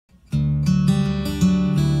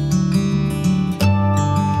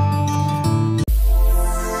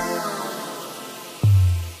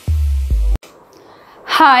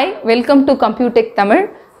Hi, welcome to Computech Tamil.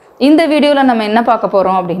 In this video, we will talk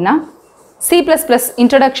about C++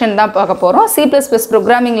 introduction. C++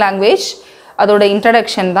 programming language. That's the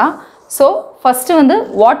introduction. So, first,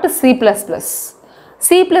 what is C++?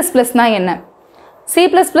 C++ is what? C++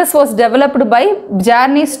 was developed by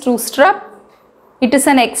Jarnis Trustrup. It is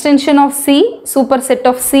an extension of C, superset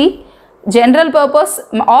of C, general purpose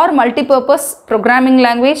or multi-purpose programming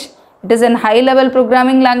language. It is a high-level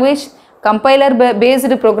programming language,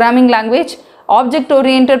 compiler-based programming language,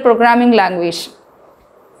 object-oriented programming language.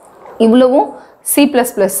 இவ்வளவும் C++.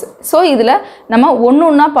 So, இதில் நம்ம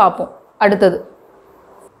ஒண்ணொண்ணா பார்ப்போம் அடுத்தது.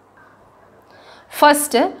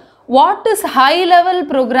 First, what is high-level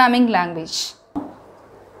programming language?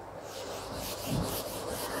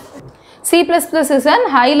 C++ is a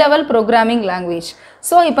high-level programming language.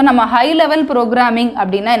 So, இப்போ நம்ம high-level programming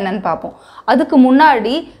அப்படின்னா என்னன்னு பார்ப்போம். அதுக்கு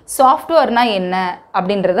முன்னாடி softwareனா என்ன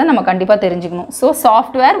அப்படின்றத நம்ம கண்டிப்பா தெரிஞ்சுக்கணும். So,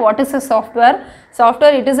 software, what is a software?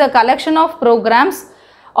 Software, it is a collection of programs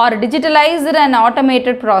or digitalized and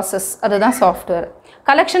automated process. அதுதான் software.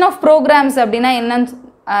 Collection of programs அப்படின்னா என்னன்னு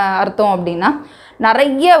அர்த்தம் அப்படின்னா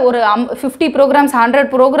நிறைய ஒரு 50 programs, 100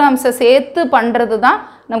 programs சேர்த்து பண்றது தான்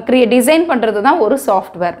நம்ம டிசைன் பண்றது தான் ஒரு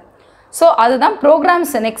software. So, அதுதான்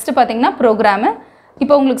programs. Next பார்த்தீங்கன்னா program.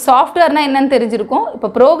 இப்போ உங்களுக்கு softwareனா என்னன்னு தெரிஞ்சிருக்கும். இப்போ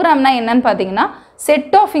programனா என்னன்னு பார்த்தீங்கன்னா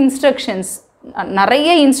set of instructions. நிறைய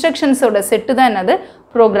instructions ஓட செட் தான் என்னது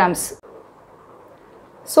programs.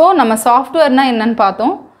 So, நம்ம softwareனா என்னன்னு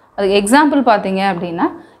பார்த்தோம். அதுக்கு எக்ஸாம்பிள் பார்த்தீங்க அப்படின்னா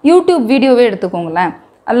யூடியூப் வீடியோவே எடுத்துக்கோங்களேன்.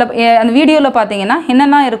 அந்த வீடியோவில் பார்த்தீங்கன்னா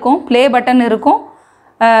என்னெல்லாம் இருக்கும், ப்ளே பட்டன் இருக்கும்,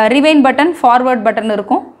 ரிவைண்ட் பட்டன், ஃபார்வர்ட் பட்டன்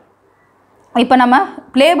இருக்கும். இப்போ நம்ம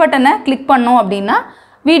ப்ளே பட்டனை கிளிக் பண்ணோம் அப்படின்னா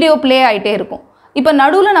வீடியோ ப்ளே ஆகிட்டே இருக்கும். இப்போ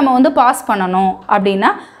நடுவில் நம்ம வந்து பாஸ் பண்ணணும் அப்படின்னா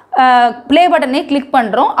ப்ளே பட்டனே கிளிக்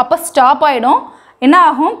பண்ணுறோம், அப்போ ஸ்டாப் ஆகிடும். என்ன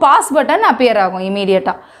ஆகும், பாஸ் பட்டன் அப்பியர் ஆகும்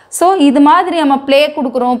இமீடியட்டாக. ஸோ இது மாதிரி நம்ம ப்ளே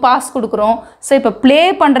கொடுக்குறோம், பாஸ் கொடுக்குறோம். ஸோ இப்போ ப்ளே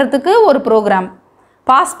பண்ணுறதுக்கு ஒரு ப்ரோக்ராம்,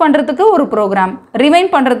 பாஸ் பண்ணுறதுக்கு ஒரு ப்ரோக்ராம்,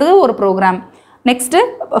 ரிவைண்ட் பண்ணுறதுக்கு ஒரு ப்ரோக்ராம், நெக்ஸ்ட்டு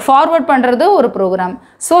ஃபார்வர்ட் பண்ணுறது ஒரு ப்ரோக்ராம்.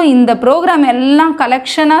 ஸோ இந்த ப்ரோக்ராம் எல்லாம்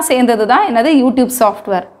கலெக்ஷனாக சேர்ந்தது தான் என்னது யூடியூப்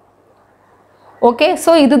சாஃப்ட்வேர். ஓகே,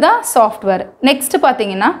 ஸோ இதுதான் சாஃப்ட்வேர். நெக்ஸ்ட்டு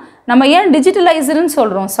பார்த்தீங்கன்னா நம்ம ஏன் டிஜிட்டலைஸ்டுன்னு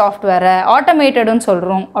சொல்கிறோம், சாஃப்ட்வேரை ஆட்டோமேட்டடுன்னு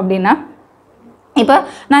சொல்கிறோம் அப்படின்னா இப்போ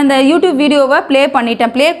நான் இந்த யூடியூப் வீடியோவை ப்ளே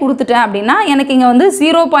பண்ணிட்டேன், ப்ளே கொடுத்துட்டேன் அப்படின்னா எனக்கு இங்கே வந்து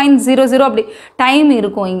 0.00 அப்படி டைம்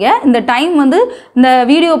இருக்கும். இங்கே இந்த டைம் வந்து இந்த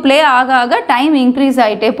வீடியோ ப்ளே ஆக ஆக டைம் இன்க்ரீஸ்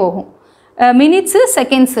ஆகிட்டே போகும், மினிட்ஸு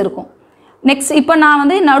செகண்ட்ஸ் இருக்கும். நெக்ஸ்ட் இப்போ நான்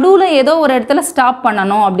வந்து நடுவில் ஏதோ ஒரு இடத்துல ஸ்டாப்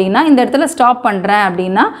பண்ணணும் அப்படின்னா இந்த இடத்துல ஸ்டாப் பண்ணுறேன்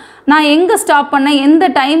அப்படின்னா நான் எங்கே ஸ்டாப் பண்ணேன், எந்த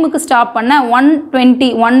டைமுக்கு ஸ்டாப் பண்ணேன்,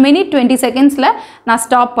 1 minute 20 secondsல நான்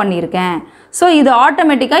ஸ்டாப் பண்ணியிருக்கேன். ஸோ இது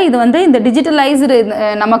ஆட்டோமேட்டிக்காக இது வந்து இந்த டிஜிட்டலைஸ்டு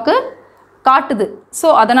நமக்கு காட்டுது. ஸோ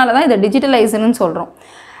அதனால தான் இதை டிஜிட்டலைஸ்டுன்னு சொல்கிறோம்.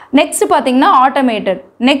 நெக்ஸ்ட் பார்த்தீங்கன்னா ஆட்டோமேட்டட்.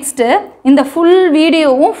 நெக்ஸ்ட்டு இந்த ஃபுல்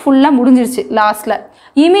வீடியோவும் ஃபுல்லாக முடிஞ்சிருச்சு, லாஸ்ட்டில்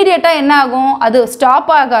இமீடியட்டாக என்ன ஆகும், அது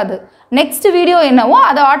ஸ்டாப் ஆகாது. நெக்ஸ்ட் வீடியோ என்னவோ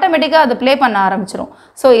அதை ஆட்டோமேட்டிக்காக அதை ப்ளே பண்ண ஆரம்பிச்சிடும்.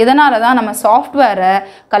 ஸோ இதனால தான் நம்ம சாஃப்ட்வேரை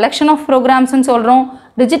கலெக்ஷன் ஆஃப் ப்ரோக்ராம்ஸ்ன்னு சொல்கிறோம்,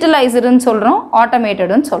 டிஜிட்டலைஸ்டுன்னு சொல்கிறோம்,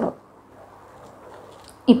 ஆட்டோமேட்டடுன்னு சொல்கிறோம்.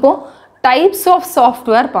 இப்போது டைப்ஸ் ஆஃப்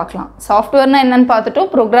சாஃப்ட்வேர் பார்க்கலாம். சாஃப்ட்வேர்னால் என்னென்னு பார்த்துட்டோம்,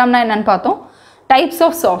 ப்ரோக்ராம்னா என்னென்னு பார்த்தோம். Types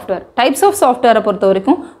of software. Types of சாஃப்ட்வேரை பொறுத்த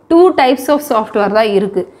வரைக்கும் 2 types ஆஃப் சாஃப்ட்வேர் தான்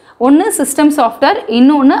இருக்குது. ஒன்று சிஸ்டம் சாஃப்ட்வேர்,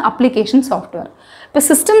 இன்னொன்று அப்ளிகேஷன் சாஃப்ட்வேர். இப்போ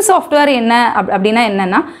சிஸ்டம் சாஃப்ட்வேர் என்ன அப்படின்னா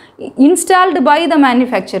என்னென்னா installed by the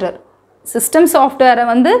manufacturer. System சாஃப்ட்வேரை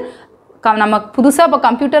வந்து நம்ம புதுசாக இப்போ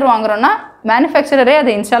கம்ப்யூட்டர் வாங்குகிறோன்னா மேனுஃபேக்சரரே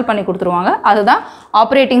அதை இன்ஸ்டால் பண்ணி கொடுத்துருவாங்க, அதுதான்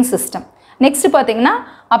ஆப்ரேட்டிங் சிஸ்டம். நெக்ஸ்ட் பார்த்தீங்கன்னா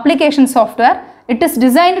application software. It is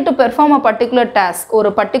designed to perform a particular task.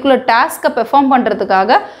 ஒரு பர்டிகுலர் டாஸ்க்கை பெர்ஃபார்ம்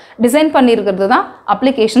பண்ணுறதுக்காக டிசைன் பண்ணியிருக்கிறது தான்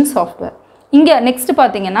அப்ளிகேஷன் சாஃப்ட்வேர். இங்கே நெக்ஸ்ட்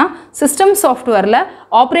பார்த்தீங்கன்னா சிஸ்டம் சாஃப்ட்வேரில்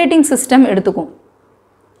ஆப்ரேட்டிங் சிஸ்டம் எடுத்துக்கும்.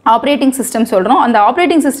 ஆப்ரேட்டிங் சிஸ்டம் சொல்கிறோம். அந்த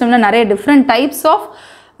ஆப்ரேட்டிங் சிஸ்டமில் நிறைய different types of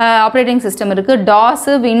operating system இருக்குது.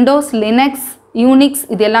 டாஸு, விண்டோஸ், லினக்ஸ், யூனிக்ஸ்,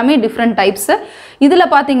 இது எல்லாமே டிஃப்ரெண்ட் டைப்ஸு. இதில்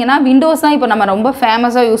பார்த்தீங்கன்னா விண்டோஸ் தான் இப்போ நம்ம ரொம்ப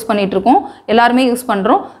ஃபேமஸாக யூஸ் பண்ணிகிட்ருக்கோம், எல்லாருமே யூஸ்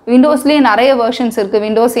பண்ணுறோம். விண்டோஸ்லேயே நிறைய வெர்ஷன்ஸ் இருக்குது.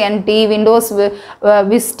 Windows NT, Windows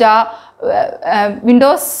Vista,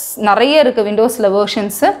 Windows நிறைய இருக்குது விண்டோஸில்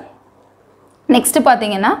வெர்ஷன்ஸு. நெக்ஸ்ட்டு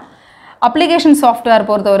பார்த்தீங்கன்னா அப்ளிகேஷன் சாஃப்ட்வேர்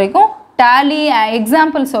பொறுத்த வரைக்கும் டேலி,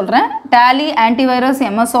 எக்ஸாம்பிள் சொல்கிறேன், tally, antivirus,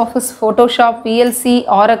 MS Office, Photoshop, VLC,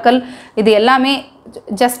 Oracle, இது எல்லாமே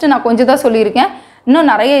ஜஸ்ட்டு நான் கொஞ்சம் தான் சொல்லியிருக்கேன், இன்னும்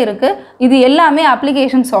நிறைய இருக்குது. இது எல்லாமே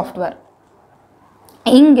அப்ளிகேஷன் சாஃப்ட்வேர்.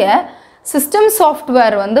 இங்கே சிஸ்டம்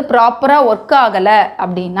சாஃப்ட்வேர் வந்து ப்ராப்பராக ஒர்க் ஆகலை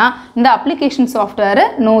அப்படின்னா இந்த application software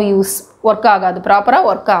no use, work ஆகாது, ப்ராப்பராக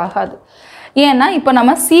ஒர்க் ஆகாது. ஏன்னா இப்போ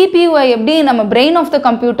நம்ம சிபியூவை எப்படி நம்ம பிரெயின் ஆஃப் த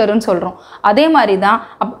கம்ப்யூட்டர்னு சொல்கிறோம், அதே மாதிரி தான்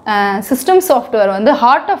சிஸ்டம் சாஃப்ட்வேர் வந்து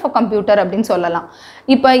ஹார்ட் ஆஃப் அ கம்ப்யூட்டர் அப்படின்னு சொல்லலாம்.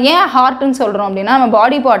 இப்போ ஏன் ஹார்ட்னு சொல்கிறோம் அப்படின்னா, நம்ம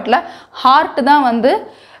பாடி பார்ட்டில் ஹார்ட் தான் வந்து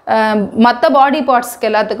மற்ற பாடி பார்ட்ஸ்க்கு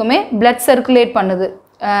எல்லாத்துக்குமே பிளட் சர்க்குலேட் பண்ணுது.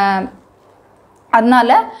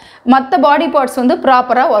 அதனால மற்ற பாடி பார்ட்ஸ் வந்து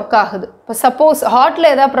ப்ராப்பராக ஒர்க் ஆகுது. இப்போ சப்போஸ்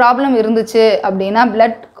ஹார்ட்டில் ஏதாவது ப்ராப்ளம் இருந்துச்சு அப்படின்னா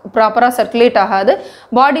பிளட் ப்ராப்பராக சர்க்குலேட் ஆகாது,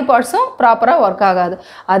 பாடி பார்ட்ஸும் ப்ராப்பராக ஒர்க் ஆகாது.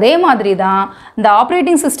 அதே மாதிரி தான் இந்த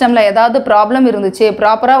ஆப்ரேட்டிங் சிஸ்டமில் ஏதாவது ப்ராப்ளம் இருந்துச்சு,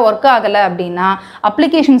 ப்ராப்பராக ஒர்க் ஆகலை அப்படின்னா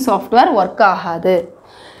அப்ளிகேஷன் சாஃப்ட்வேர் ஒர்க் ஆகாது.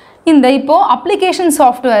 இந்த இப்போது application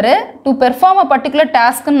software to perform a particular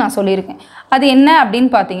டாஸ்க்குன்னு நான் சொல்லியிருக்கேன். அது என்ன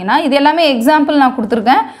அப்படின்னு பார்த்தீங்கன்னா, இது எல்லாமே எக்ஸாம்பிள் நான்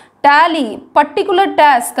கொடுத்துருக்கேன். டேலி பர்டிகுலர்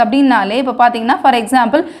டாஸ்க் அப்படின்னாலே இப்போ பார்த்தீங்கன்னா ஃபார்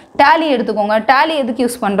எக்ஸாம்பிள் டேலி எடுத்துக்கோங்க. டேலி எதுக்கு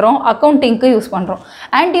யூஸ் பண்ணுறோம்? அக்கௌண்டிங்க்கு யூஸ் பண்ணுறோம்.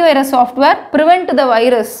 Antivirus software prevent the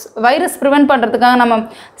virus prevent பண்ணுறதுக்காக, நம்ம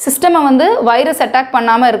சிஸ்டமை வந்து வைரஸ் அட்டாக்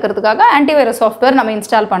பண்ணாமல் இருக்கிறதுக்காக ஆன்டிவைரஸ் சாஃப்ட்வேர் நம்ம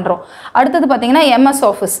இன்ஸ்டால் பண்ணுறோம். அடுத்தது பார்த்தீங்கன்னா எம்எஸ்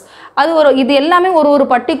ஆஃபீஸ். இது எல்லாமே ஒரு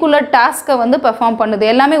பர்டிகுலர் டாஸ்க்கை வந்து பெர்ஃபார்ம் பண்ணுது,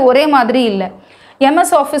 எல்லாமே ஒரே மாதிரி இல்லை.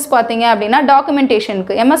 எம்எஸ் ஆஃபீஸ் பார்த்தீங்க அப்படின்னா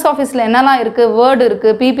டாக்குமெண்டேஷனுக்கு எம்எஸ் ஆஃபீஸில் என்னெல்லாம் இருக்குது? வேர்டு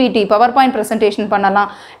இருக்குது, பிபிடி பவர் பாயிண்ட் ப்ரெசன்டேஷன் பண்ணலாம்,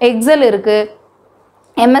 எக்ஸல் இருக்குது,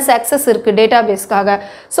 எம்எஸ் ஆக்சஸ் இருக்குது டேட்டாபேஸ்க்காக.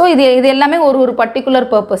 ஸோ இது எல்லாமே ஒரு பர்டிகுலர்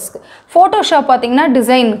பர்பஸ்க்கு. ஃபோட்டோஷாப் பார்த்தீங்கன்னா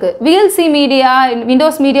டிசைனுக்கு, விஎல்சி மீடியா,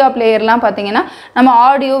 விண்டோஸ் மீடியா பிளேயர்லாம் பார்த்தீங்கன்னா நம்ம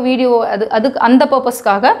ஆடியோ வீடியோ அதுக்கு அந்த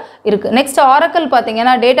பர்பஸ்க்காக இருக்குது. நெக்ஸ்ட் ஆரக்கிள்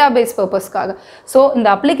பார்த்தீங்கன்னா டேட்டாபேஸ் பர்பஸ்க்காக. ஸோ இந்த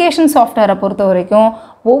அப்ளிகேஷன் சாஃப்ட்வேரை பொறுத்த வரைக்கும்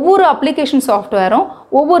ஒவ்வொரு அப்ளிகேஷன் சாஃப்ட்வேரும்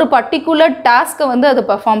ஒவ்வொரு பர்டிகுலர் டாஸ்க்கை வந்து அது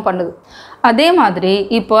பெர்ஃபார்ம் பண்ணுது. அதே மாதிரி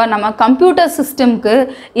இப்போ நம்ம கம்ப்யூட்டர் சிஸ்டம்க்கு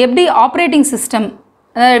எப்படி operating system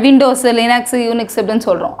Windows, Linux, Unix அப்படின்னு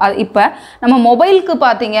சொல்கிறோம். அது இப்போ நம்ம மொபைலுக்கு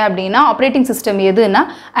பார்த்தீங்க அப்படின்னா ஆப்ரேட்டிங் சிஸ்டம் எதுன்னா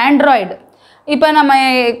ஆண்ட்ராய்டு. இப்போ நம்ம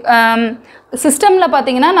சிஸ்டமில்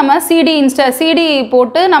பார்த்தீங்கன்னா நம்ம சிடி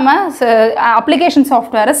போட்டு நம்ம அப்ளிகேஷன்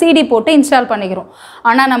சாஃப்ட்வேரை சிடி போட்டு இன்ஸ்டால் பண்ணிக்கிறோம்.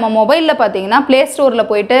 ஆனால் நம்ம மொபைலில் பார்த்தீங்கன்னா ப்ளே ஸ்டோரில்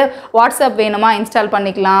போயிட்டு வாட்ஸ்அப் வேணுமா இன்ஸ்டால்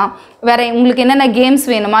பண்ணிக்கலாம், வேறு உங்களுக்கு என்னென்ன கேம்ஸ்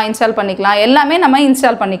வேணுமா இன்ஸ்டால் பண்ணிக்கலாம், எல்லாமே நம்ம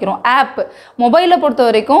இன்ஸ்டால் பண்ணிக்கிறோம். ஆப் மொபைலை பொறுத்த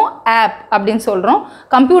வரைக்கும் ஆப் அப்படின்னு சொல்கிறோம்,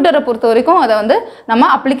 கம்ப்யூட்டரை பொறுத்த வரைக்கும் அதை வந்து நம்ம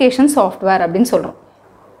அப்ளிகேஷன் சாஃப்ட்வேர் அப்படின்னு சொல்கிறோம்.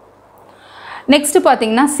 நெக்ஸ்ட்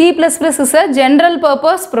பார்த்தீங்கன்னா C++ is a general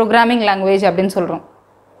purpose programming language அப்படின்னு சொல்கிறோம்.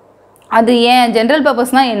 அது ஏன் ஜென்ரல்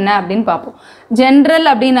பர்பஸ்னால் என்ன அப்படின்னு பார்ப்போம். ஜென்ரல்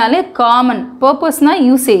அப்படின்னாலே காமன், பர்பஸ்னால்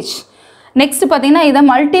யூசேஜ். நெக்ஸ்ட் பார்த்தீங்கன்னா இதை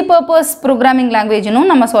மல்டி பர்பஸ் ப்ரோக்ராமிங்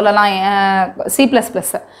லாங்குவேஜ்னும் நம்ம சொல்லலாம். C++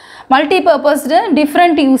 multi பர்பஸ்டு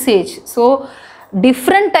different usage. So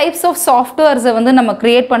different types of சாஃப்ட்வேர்ஸை வந்து நம்ம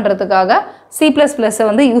க்ரியேட் பண்ணுறதுக்காக C++-ஐ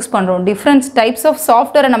வந்து யூஸ் பண்ணுறோம். டிஃப்ரெண்ட் டைப்ஸ் ஆஃப்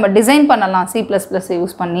சாஃப்ட்வேரை நம்ம டிசைன் பண்ணலாம் C++-ஐ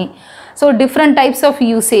யூஸ் பண்ணி. So different types of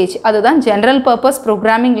usage, அதுதான் ஜென்ரல் பர்பஸ்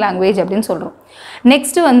ப்ரோக்ராமிங் லாங்குவேஜ் அப்படின்னு சொல்கிறோம்.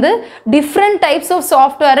 நெக்ஸ்ட்டு வந்து டிஃப்ரெண்ட் டைப்ஸ் ஆஃப்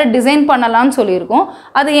சாஃப்ட்வேரை டிசைன் பண்ணலாம்னு சொல்லியிருக்கோம்.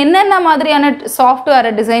 அது என்னென்ன மாதிரியான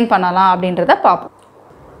சாஃப்ட்வேரை டிசைன் பண்ணலாம் அப்படின்றத பார்ப்போம்.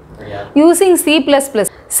 யூஸிங் C++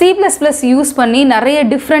 யூஸ் பண்ணி நிறைய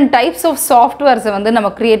டிஃப்ரெண்ட் டைப்ஸ் ஆஃப் சாஃப்ட்வேர்ஸை வந்து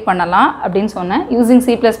நம்ம க்ரியேட் பண்ணலாம் அப்படின்னு சொன்னேன். Using C++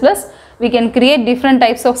 we can create different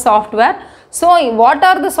types of software. So what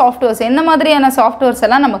are the softwares, என்ன மாதிரியான சாஃப்ட்வேர்ஸ்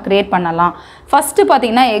எல்லாம் நம்ம க்ரியேட் பண்ணலாம்? ஃபஸ்ட்டு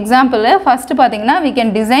பார்த்தீங்கன்னா ஃபஸ்ட்டு பார்த்தீங்கன்னா we can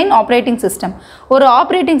design operating system. ஒரு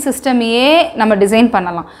ஆப்ரேட்டிங் சிஸ்டமையே நம்ம டிசைன்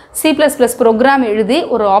பண்ணலாம். C++ ப்ரோக்ராம் எழுதி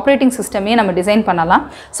ஒரு ஆப்ரேட்டிங் சிஸ்டமையே நம்ம டிசைன் பண்ணலாம்.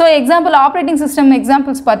 ஸோ ஆப்ரேட்டிங் சிஸ்டம்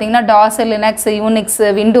எக்ஸாம்பிள்ஸ் பார்த்தீங்கன்னா DOS, லினக்ஸ், யூனிக்ஸ்,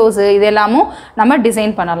 விண்டோஸு இது எல்லாமும் நம்ம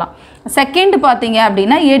டிசைன் பண்ணலாம். செகண்ட் பார்த்தீங்க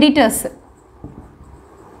அப்படின்னா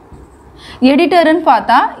எடிட்டர்னு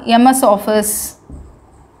பார்த்தா MS office,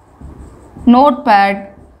 notepad,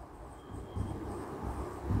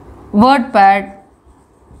 வேர்ட்பேட்,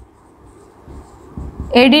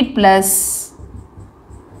 edit plus,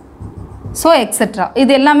 so etcetera.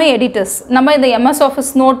 இது எல்லாமே எடிட்டர்ஸ். நம்ம இந்த MS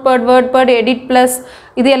office, notepad, வேர்ட்பேட், edit plus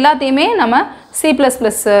இது எல்லாத்தையுமே நம்ம C++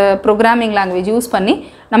 ப்ரோக்ராமிங் லாங்குவேஜ் யூஸ் பண்ணி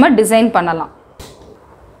நம்ம டிசைன் பண்ணலாம்.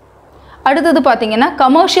 அடுத்தது பார்த்தீங்கன்னா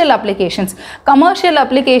கமர்ஷியல்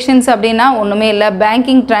அப்ளிகேஷன்ஸ் அப்படின்னா ஒன்றுமே இல்லை,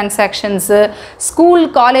 பேங்கிங் டிரான்சாக்ஷன்ஸு, ஸ்கூல்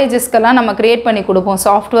காலேஜஸ்க்கெல்லாம் நம்ம க்ரியேட் பண்ணி கொடுப்போம்,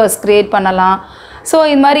 சாஃப்ட்வேர்ஸ் க்ரியேட் பண்ணலாம். ஸோ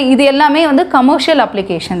இது மாதிரி இது எல்லாமே வந்து கமர்ஷியல்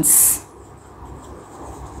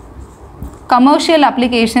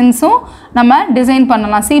அப்ளிகேஷன்ஸும் நம்ம டிசைன்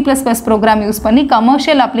பண்ணலாம். C++ ப்ரோக்ராம் யூஸ் பண்ணி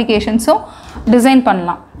கமர்ஷியல் அப்ளிகேஷன்ஸும் டிசைன்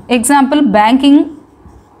பண்ணலாம். Example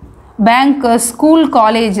bank, school,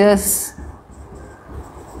 colleges,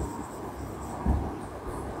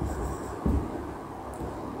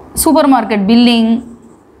 super market billing,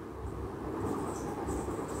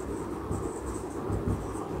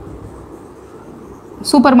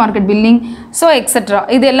 so etcetera.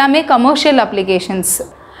 இது எல்லாமே கமர்ஷியல் அப்ளிகேஷன்ஸ்.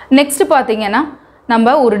 நெக்ஸ்ட் பார்த்தீங்கன்னா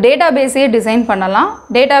நம்ம ஒரு டேட்டாபேஸே டிசைன் பண்ணலாம்.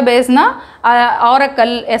 டேட்டாபேஸ்னால்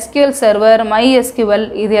ஆரக்கல், எஸ்கியூஎல் சர்வர், MySQL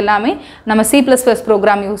இது எல்லாமே நம்ம C++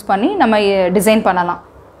 ப்ரோக்ராம் யூஸ் பண்ணி நம்ம டிசைன் பண்ணலாம்.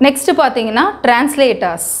 நெக்ஸ்ட்டு பார்த்தீங்கன்னா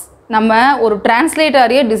டிரான்ஸ்லேட்டர்ஸ். நம்ம ஒரு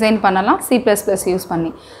டிரான்ஸ்லேட்டரையே டிசைன் பண்ணலாம் C++ யூஸ்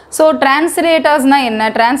பண்ணி. ஸோ டிரான்ஸ்லேட்டர்ஸ்னால் என்ன?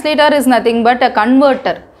 Translator is nothing but a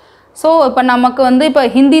converter. So இப்போ நமக்கு வந்து இப்போ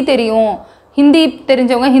ஹிந்தி தெரியும், ஹிந்தி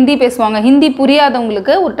தெரிஞ்சவங்க ஹிந்தி பேசுவாங்க, ஹிந்தி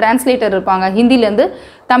புரியாதவங்களுக்கு ஒரு டிரான்ஸ்லேட்டர் இருப்பாங்க, ஹிந்திலேருந்து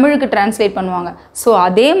தமிழுக்கு டிரான்ஸ்லேட் பண்ணுவாங்க. ஸோ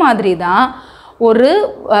அதே மாதிரி தான் ஒரு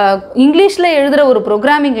இங்கிலீஷில் எழுதுகிற ஒரு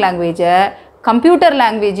ப்ரோக்ராமிங் லாங்குவேஜை கம்ப்யூட்டர்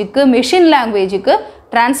லாங்குவேஜுக்கு, மெஷின் லாங்குவேஜுக்கு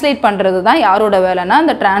டிரான்ஸ்லேட் பண்ணுறது தான் யாரோட வேலைன்னா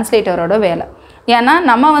அந்த டிரான்ஸ்லேட்டரோட வேலை. ஏன்னா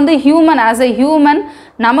நம்ம வந்து ஹியூமன், ஆஸ் எ ஹியூமன்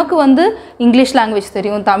நமக்கு வந்து இங்கிலீஷ் லாங்குவேஜ்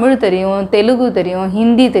தெரியும், தமிழ் தெரியும், தெலுங்கு தெரியும்,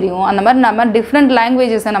 ஹிந்தி தெரியும், அந்த மாதிரி நம்ம டிஃப்ரெண்ட்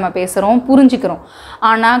லாங்குவேஜஸை நம்ம பேசுகிறோம், புரிஞ்சுக்கிறோம்.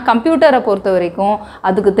 ஆனால் கம்ப்யூட்டரை பொறுத்த வரைக்கும்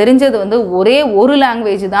அதுக்கு தெரிஞ்சது வந்து ஒரே ஒரு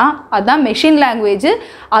லாங்குவேஜ் தான், அதுதான் மெஷின் லாங்குவேஜ்.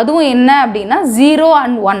 அதுவும் என்ன அப்படின்னா 0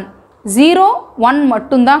 and 1, 0, 1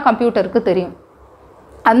 மட்டும்தான் கம்ப்யூட்டருக்கு தெரியும்.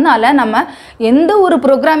 அதனால நம்ம எந்த ஒரு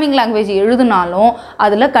ப்ரோக்ராமிங் லாங்குவேஜ் எழுதினாலும்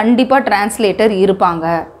அதில் கண்டிப்பாக டிரான்ஸ்லேட்டர் இருப்பாங்க.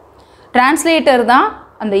 டிரான்ஸ்லேட்டர் தான்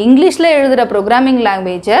அந்த இங்கிலீஷில் எழுதுகிற ப்ரோக்ராமிங்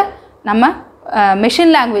லாங்குவேஜை நம்ம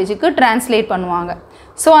மெஷின் லாங்குவேஜுக்கு டிரான்ஸ்லேட் பண்ணுவாங்க.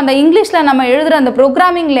 ஸோ அந்த இங்கிலீஷில் நம்ம எழுதுகிற அந்த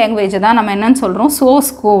ப்ரோக்ராமிங் லாங்குவேஜை தான் நம்ம என்னன்னு சொல்கிறோம்?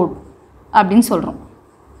 சோர்ஸ் கோட் அப்படின்னு சொல்கிறோம்.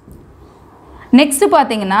 நெக்ஸ்ட்டு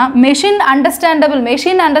பார்த்தீங்கன்னா மெஷின்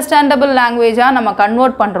அண்டர்ஸ்டாண்டபிள் லாங்குவேஜாக நம்ம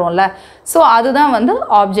கன்வெர்ட் பண்ணுறோம்ல, ஸோ அதுதான் வந்து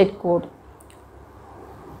ஆப்ஜெக்ட் கோட்.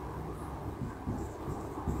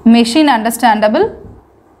 மெஷின்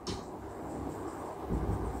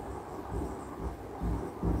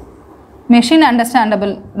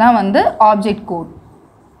அண்டர்ஸ்டாண்டபிள் தான் வந்து ஆப்ஜெக்ட் கோட்.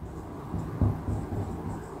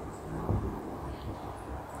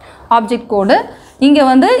 ஆப்ஜெக்ட் கோடு இங்கே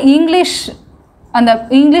வந்து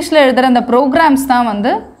இங்கிலீஷில் எழுதுகிற அந்த ப்ரோக்ராம்ஸ் தான்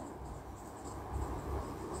வந்து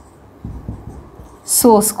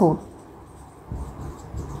சோர்ஸ் கோட்.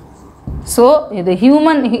 ஸோ இது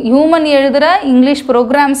ஹியூமன் எழுதுகிற இங்கிலீஷ்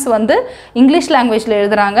ப்ரோக்ராம்ஸ் வந்து இங்கிலீஷ் லாங்குவேஜில்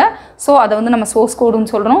எழுதுகிறாங்க. ஸோ அதை வந்து நம்ம சோர்ஸ்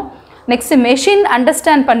கோடுன்னு சொல்கிறோம். நெக்ஸ்ட் மெஷின்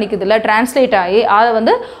அண்டர்ஸ்டாண்ட் பண்ணிக்குதுல, டிரான்ஸ்லேட் ஆகி அதை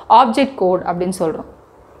வந்து ஆப்ஜெக்ட் கோட் அப்படின்னு சொல்கிறோம்.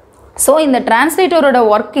 ஸோ இந்த டிரான்ஸ்லேட்டரோட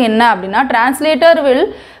ஒர்க் என்ன அப்படின்னா, translator will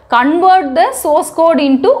convert the source code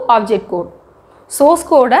into object code. Source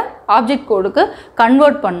கோடை ஆப்ஜெக்ட் கோடுக்கு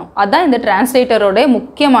கன்வெர்ட் பண்ணும். அதுதான் இந்த டிரான்ஸ்லேட்டரோட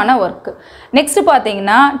முக்கியமான ஒர்க்கு. நெக்ஸ்ட்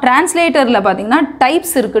பார்த்தீங்கன்னா டிரான்ஸ்லேட்டரில் பார்த்தீங்கன்னா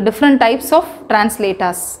டைப்ஸ் இருக்குது, different types of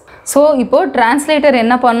translators. So இப்போது டிரான்ஸ்லேட்டர்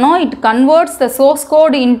என்ன பண்ணோம்? It converts the source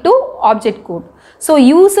code into object code. So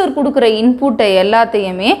user கொடுக்குற இன்புட்டை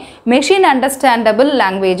எல்லாத்தையுமே மெஷின் அண்டர்ஸ்டாண்டபிள்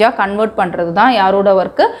லாங்குவேஜாக கன்வெர்ட் பண்ணுறது தான் யாரோட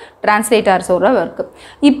ஒர்க்கு? டிரான்ஸ்லேட்டர்ஸோட ஒர்க்கு.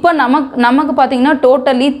 இப்போ நமக்கு பார்த்தீங்கன்னா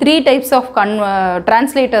டோட்டலி 3 டைப்ஸ் ஆஃப்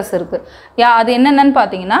டிரான்ஸ்லேட்டர்ஸ் இருக்குது. அது என்னென்னு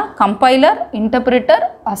பார்த்தீங்கன்னா கம்பைலர், இன்டர்பிரிட்டர்,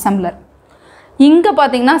 அசம்பிளர். இங்கே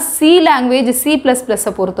பார்த்தீங்கன்னா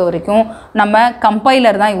C++ஐ பொறுத்த வரைக்கும் நம்ம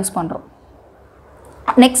கம்பைலர் தான் யூஸ் பண்ணுறோம்.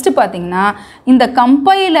 நெக்ஸ்ட்டு பார்த்தீங்கன்னா இந்த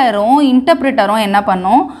கம்பைலரும் இன்டர்பிரிட்டரும் என்ன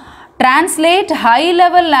பண்ணோம்? Translate high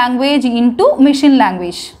level language into machine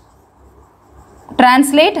language.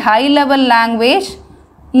 Translate high level language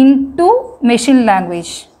into machine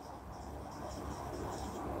language.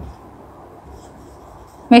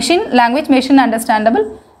 Machine understandable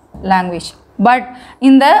language. But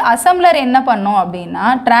in the assembler enna pannom appadina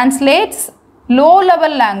translates low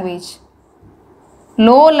level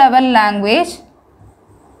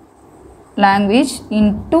language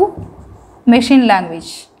into machine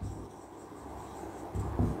language.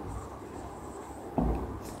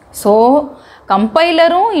 So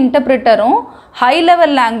கம்பைலரும் இன்டர்பிரிட்டரும் high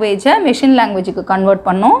level லாங்குவேஜை machine லாங்குவேஜுக்கு convert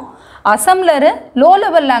பண்ணும், அசம்பிளரு low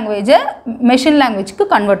level லாங்குவேஜை machine லாங்குவேஜுக்கு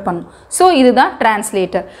convert பண்ணும். So இதுதான்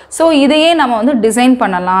translator. So இதையே நம்ம வந்து design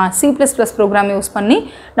பண்ணலாம், C++ program use பண்ணி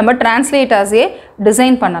நம்ம டிரான்ஸ்லேட்டர்ஸே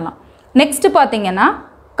டிசைன் பண்ணலாம். நெக்ஸ்ட்டு பார்த்தீங்கன்னா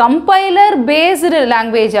கம்பைலர் பேஸ்டு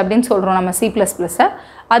லாங்குவேஜ் அப்படின்னு சொல்கிறோம் நம்ம C++.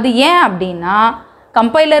 அது ஏன் அப்படின்னா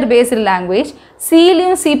கம்பைலர் பேஸ்டு லாங்குவேஜ்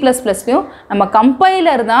சிலையும் C++லையும் நம்ம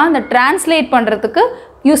கம்பைலர் தான் அந்த டிரான்ஸ்லேட் பண்ணுறதுக்கு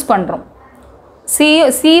யூஸ் பண்ணுறோம்.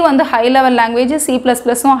 சி வந்து high level language,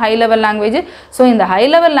 C++ம் high level language. So இந்த ஹை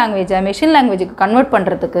லெவல் லாங்குவேஜை மெஷின் லாங்குவேஜுக்கு கன்வெர்ட்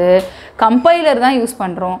பண்ணுறதுக்கு கம்பைலர் தான் யூஸ்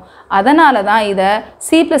பண்ணுறோம். அதனால தான் இதை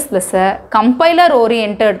C++ஐ compiler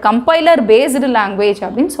oriented, compiler based language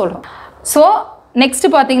அப்படின்னு சொல்கிறோம். ஸோ நெக்ஸ்ட்டு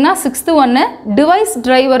பார்த்தீங்கன்னா 6th ஒன்று டிவைஸ்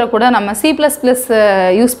டிரைவரை கூட நம்ம C++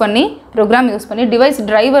 யூஸ் பண்ணி ப்ரோக்ராம் யூஸ் பண்ணி டிவைஸ்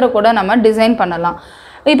டிரைவரை கூட நம்ம டிசைன் பண்ணலாம்.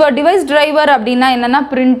 இப்போ டிவைஸ் டிரைவர் அப்படின்னா என்னென்னா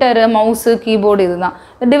பிரிண்டரு, மவுஸு, கீபோர்டு இதுதான்.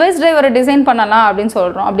 டிவைஸ் டிரைவரை டிசைன் பண்ணலாம் அப்படின்னு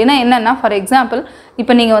சொல்கிறோம். அப்படின்னா என்னென்னா ஃபார் எக்ஸாம்பிள்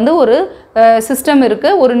இப்போ நீங்கள் வந்து ஒரு சிஸ்டம்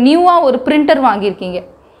இருக்குது, ஒரு நியூவாக ஒரு பிரிண்டர் வாங்கியிருக்கீங்க.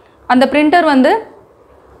 அந்த பிரிண்டர் வந்து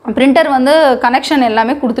பிரிண்டர் வந்து கனெக்ஷன்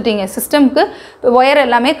எல்லாமே கொடுத்துட்டீங்க, சிஸ்டம்க்கு ஒயர்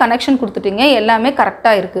எல்லாமே கனெக்ஷன் கொடுத்துட்டீங்க, எல்லாமே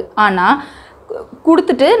கரெக்டாக இருக்குது. ஆனால்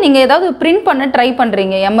கொடுத்துட்டு நீங்கள் ஏதாவது பிரிண்ட் பண்ண ட்ரை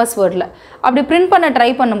பண்ணுறீங்க எம்எஸ் வேர்டில். அப்படி பிரிண்ட் பண்ண ட்ரை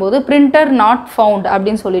பண்ணும்போது பிரிண்டர் நாட் ஃபவுண்ட்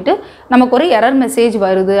அப்படின்னு சொல்லிட்டு நமக்கு ஒரு எரர் மெசேஜ்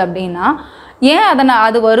வருது. அப்படின்னா ஏன்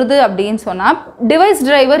அது வருது அப்படின்னு சொன்னால் டிவைஸ்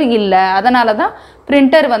டிரைவர் இல்லை, அதனால தான்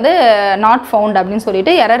பிரிண்டர் வந்து நாட் ஃபவுண்ட் அப்படின்னு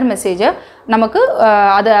சொல்லிட்டு எரர் மெசேஜை நமக்கு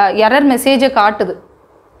அதை எரர் மெசேஜை காட்டுது.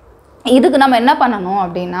 இதுக்கு நம்ம என்ன பண்ணணும்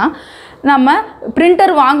அப்படின்னா, நம்ம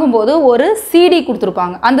பிரிண்டர் வாங்கும்போது ஒரு சிடி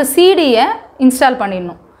கொடுத்துருப்பாங்க, அந்த சிடியை இன்ஸ்டால்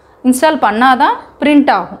பண்ணிடணும். இன்ஸ்டால் பண்ணால் தான் பிரிண்ட்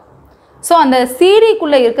ஆகும். ஸோ அந்த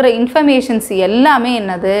சிடிக்குள்ளே இருக்கிற இன்ஃபர்மேஷன்ஸ் எல்லாமே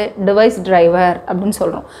என்னது, டிவைஸ் டிரைவர் அப்படின்னு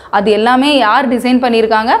சொல்கிறோம். அது எல்லாமே யார் டிசைன்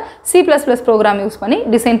பண்ணியிருக்காங்க, C++ ப்ரோக்ராம் யூஸ் பண்ணி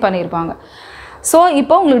டிசைன் பண்ணியிருப்பாங்க. ஸோ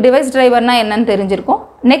இப்போ உங்களுக்கு டிவைஸ் டிரைவர்னால் என்னன்னு தெரிஞ்சிருக்கும்.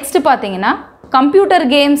 நெக்ஸ்ட்டு பார்த்தீங்கன்னா கம்ப்யூட்டர்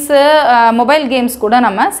கேம்ஸு, மொபைல் கேம்ஸ் கூட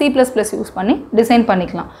நம்ம C++ யூஸ் பண்ணி டிசைன்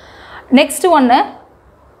பண்ணிக்கலாம். நெக்ஸ்ட் ஒன்று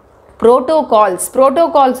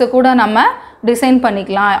ப்ரோட்டோகால்ஸை கூட நம்ம டிசைன்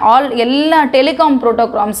பண்ணிக்கலாம். எல்லா டெலிகாம்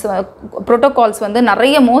ப்ரோட்டோகால்ஸ் வந்து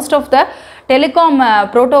நிறைய most of the telecom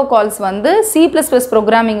protocols வந்து C++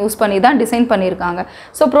 ப்ரோக்ராமிங் யூஸ் பண்ணி தான் டிசைன் பண்ணியிருக்காங்க.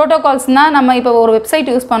 ஸோ ப்ரோட்டோகால்ஸ்னால் நம்ம இப்போ ஒரு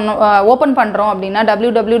வெப்சைட் ஓப்பன் பண்ணுறோம் அப்படின்னா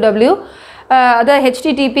www அது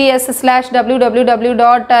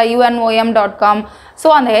https:/www.unom.com. ஸோ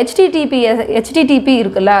அந்த HTTP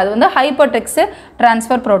இருக்குல்ல, அது வந்து hyper text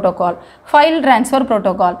transfer protocol, file transfer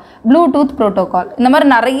protocol, Bluetooth protocol, இந்த மாதிரி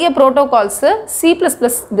நிறைய ப்ரோட்டோகால்ஸு C++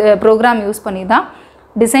 ப்ரோக்ராம் யூஸ் பண்ணி தான்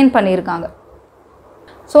டிசைன் பண்ணியிருக்காங்க.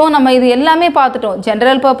 ஸோ நம்ம இது எல்லாமே பார்த்துட்டோம்.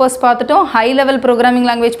 ஜென்ரல் பர்பஸ் பார்த்துட்டோம், ஹை லெவல் ப்ரோக்ராமிங்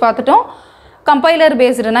லாங்குவேஜ் பார்த்துட்டோம், கம்பைலர்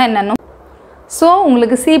பேஸ்டுனா என்னென்னு. ஸோ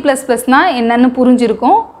உங்களுக்கு C++னா என்னென்னு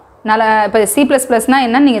புரிஞ்சிருக்கும். இப்போ C++னா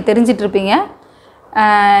என்னன்னு நீங்கள் தெரிஞ்சிட்ருப்பீங்க.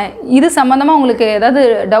 இது சம்மந்தமாக உங்களுக்கு ஏதாவது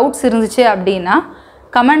டவுட்ஸ் இருந்துச்சு அப்படின்னா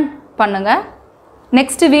கமெண்ட் பண்ணுங்கள்.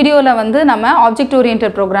 நெக்ஸ்ட் வீடியோவில் வந்து நம்ம ஆப்ஜெக்ட்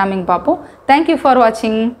ஓரியன்டட் ப்ரோக்ராமிங் பார்ப்போம். தேங்க்யூ ஃபார்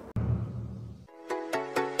வாட்சிங்.